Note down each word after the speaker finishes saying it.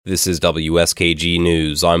This is WSKG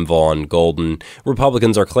News. I'm Vaughn Golden.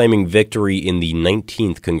 Republicans are claiming victory in the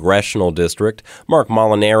 19th Congressional District. Mark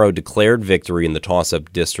Molinaro declared victory in the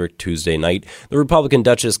toss-up district Tuesday night. The Republican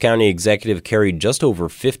Dutchess County executive carried just over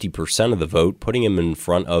 50% of the vote, putting him in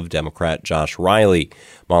front of Democrat Josh Riley.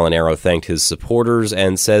 Molinaro thanked his supporters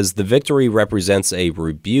and says the victory represents a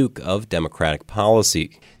rebuke of Democratic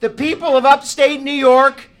policy. The people of upstate New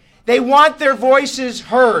York, they want their voices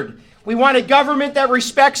heard. We want a government that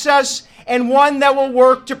respects us and one that will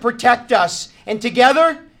work to protect us. And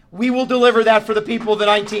together, we will deliver that for the people of the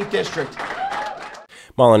 19th District.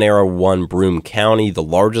 Molinaro won Broome County, the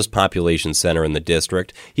largest population center in the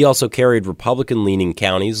district. He also carried Republican-leaning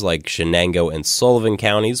counties like Shenango and Sullivan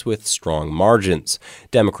counties with strong margins.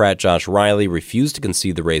 Democrat Josh Riley refused to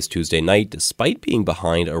concede the race Tuesday night despite being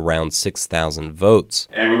behind around 6,000 votes.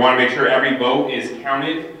 And we want to make sure every vote is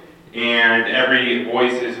counted and every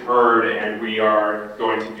voice is heard, and we are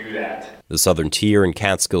going to do that. The Southern Tier and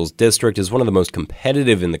Catskills District is one of the most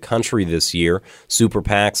competitive in the country this year. Super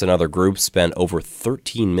PACs and other groups spent over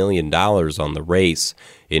 $13 million on the race.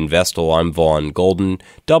 In Vestal, I'm Vaughn Golden,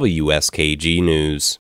 WSKG News.